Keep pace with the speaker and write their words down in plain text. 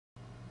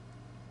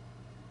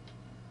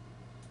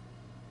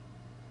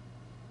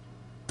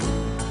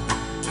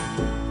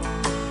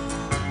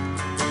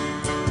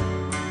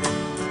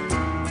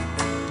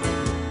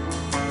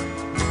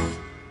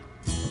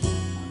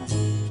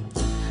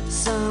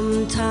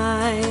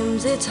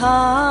it's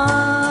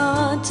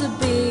hard to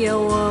be a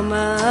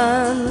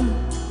woman,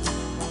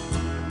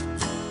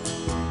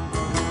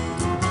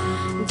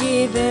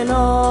 giving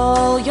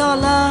all your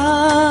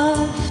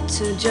love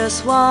to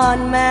just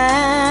one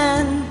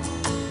man.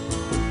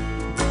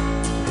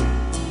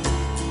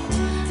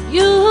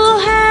 You'll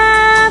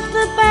have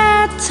the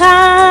bad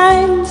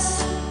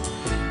times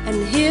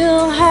and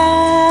he'll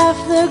have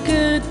the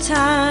good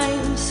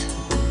times,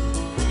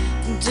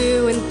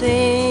 doing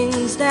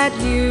things that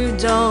you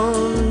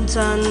don't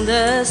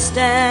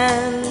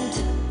understand.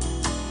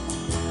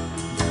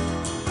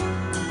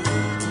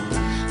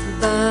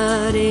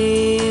 But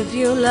if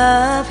you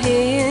love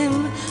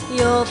him,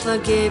 you'll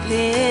forgive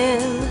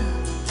him,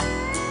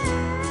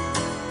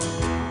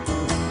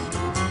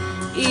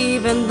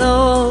 even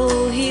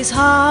though he's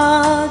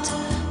hard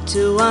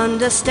to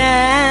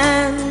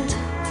understand.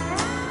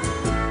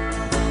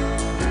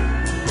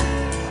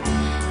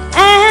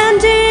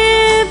 And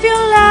if you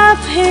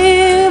love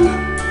him,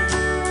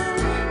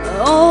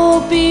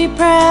 oh, be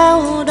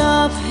proud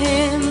of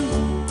him,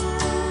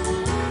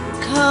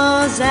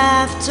 'cause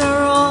after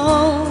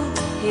all,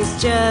 he's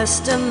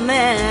just a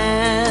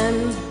man.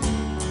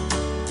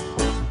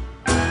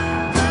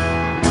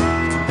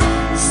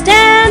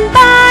 Stand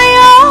by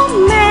your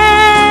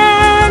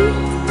man,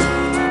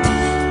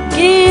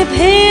 give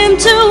him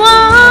 2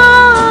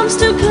 arms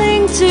to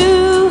cling to,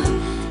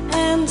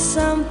 and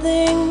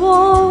something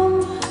warm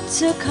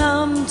to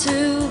come to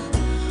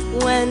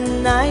when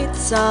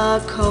nights are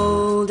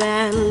cold.